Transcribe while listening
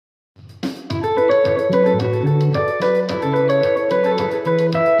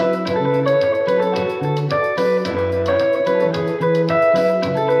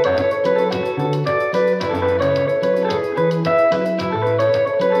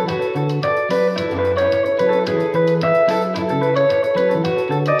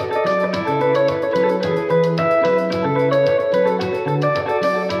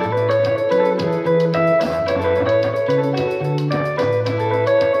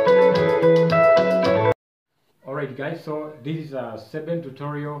Alright guys, so this is a Seben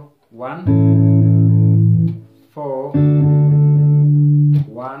tutorial 1 4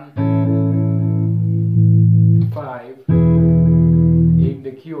 1 5 in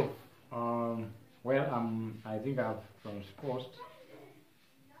the key of I think I've transposed,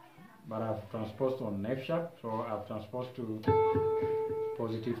 but I've transposed on F sharp, so I've transposed to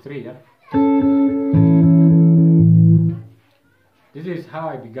 +3, yeah. This is how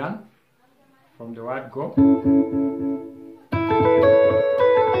I began from the word go.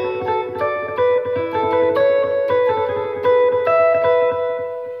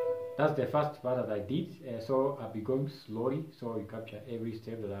 That's the first part that I did, so I'll be going slowly so you capture every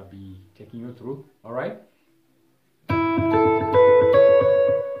step that I'll be taking you through. Alright?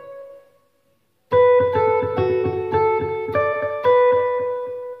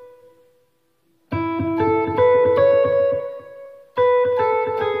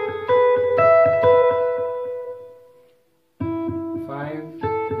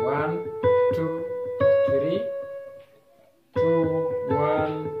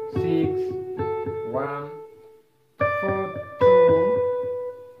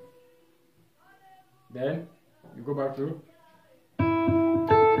 Then you go back to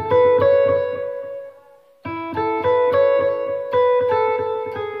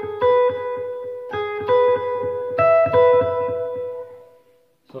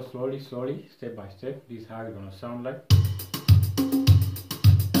so slowly, step by step. This is how it's gonna sound like.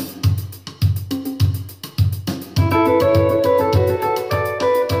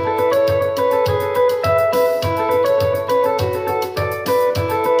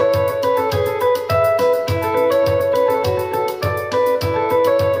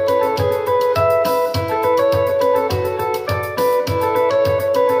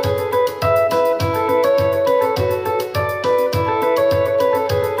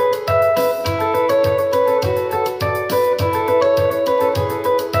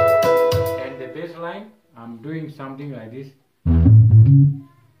 I'm doing something like this.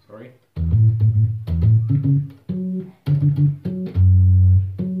 Sorry.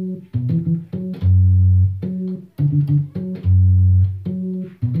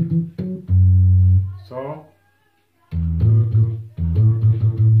 So,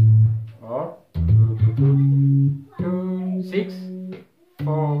 or 6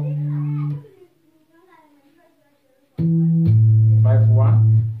 4 5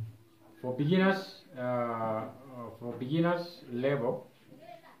 1 for beginners. For beginners level,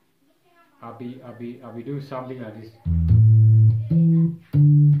 I'll be doing something like this.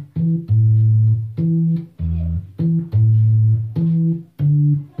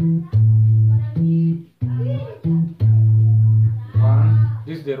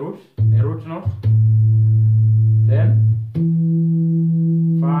 This is the root note. Then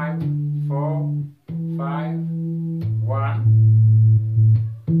 5 4 5 1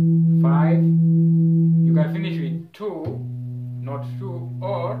 5. You can finish with 2, not 2,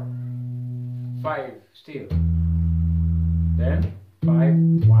 or 5 still. Then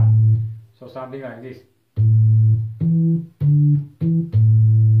 5 1. So something like this.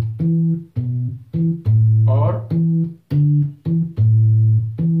 Or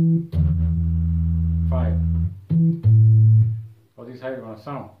 5. So this is how it's gonna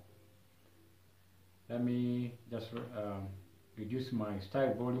sound. Let me just reduce my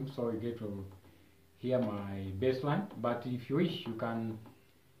style volume so you get to hear my bass line. But if you wish, you can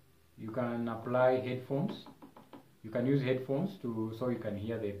apply headphones. You can use headphones so you can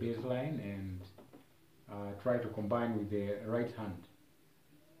hear the bass line and try to combine with the right hand.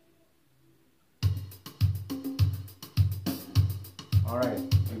 Alright,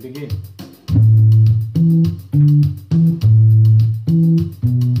 we begin.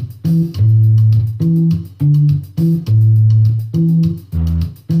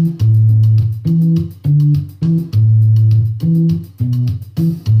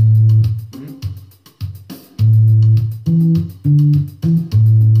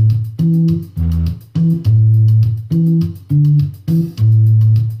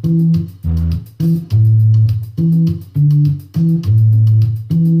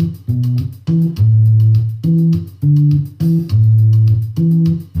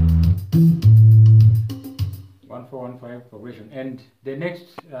 Progression. And the next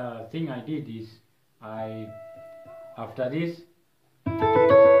thing I did is after this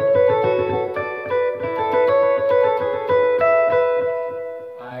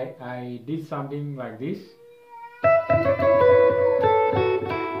I did something like this.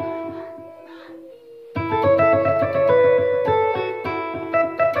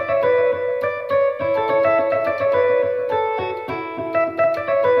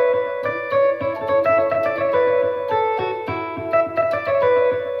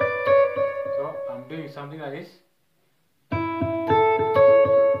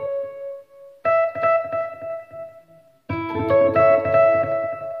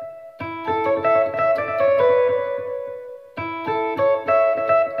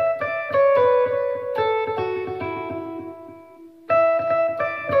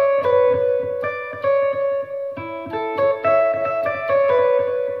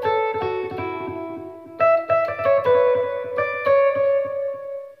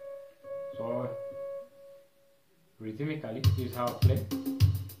 play.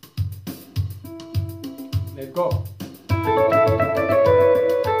 Let's go.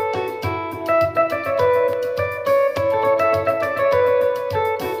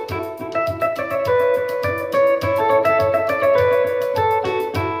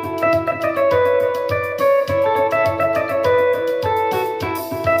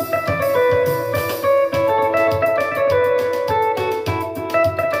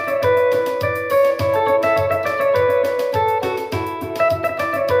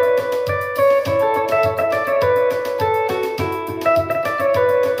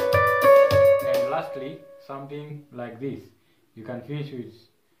 Something like this. You can finish with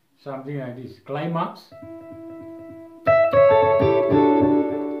something like this. Climax.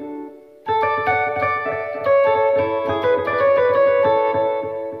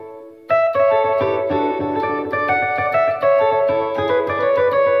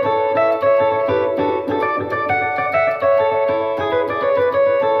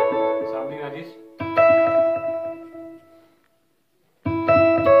 Something like this.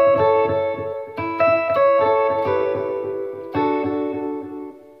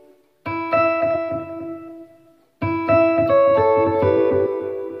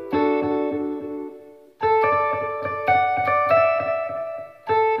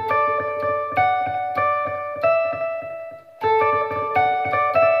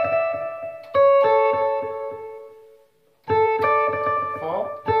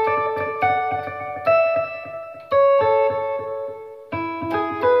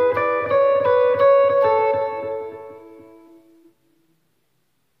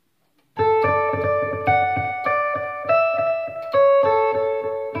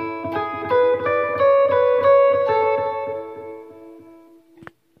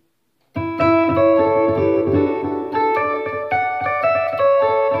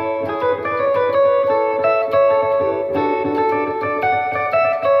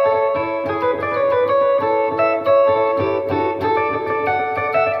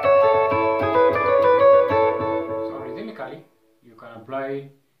 You can apply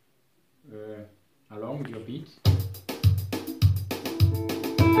along with your beats.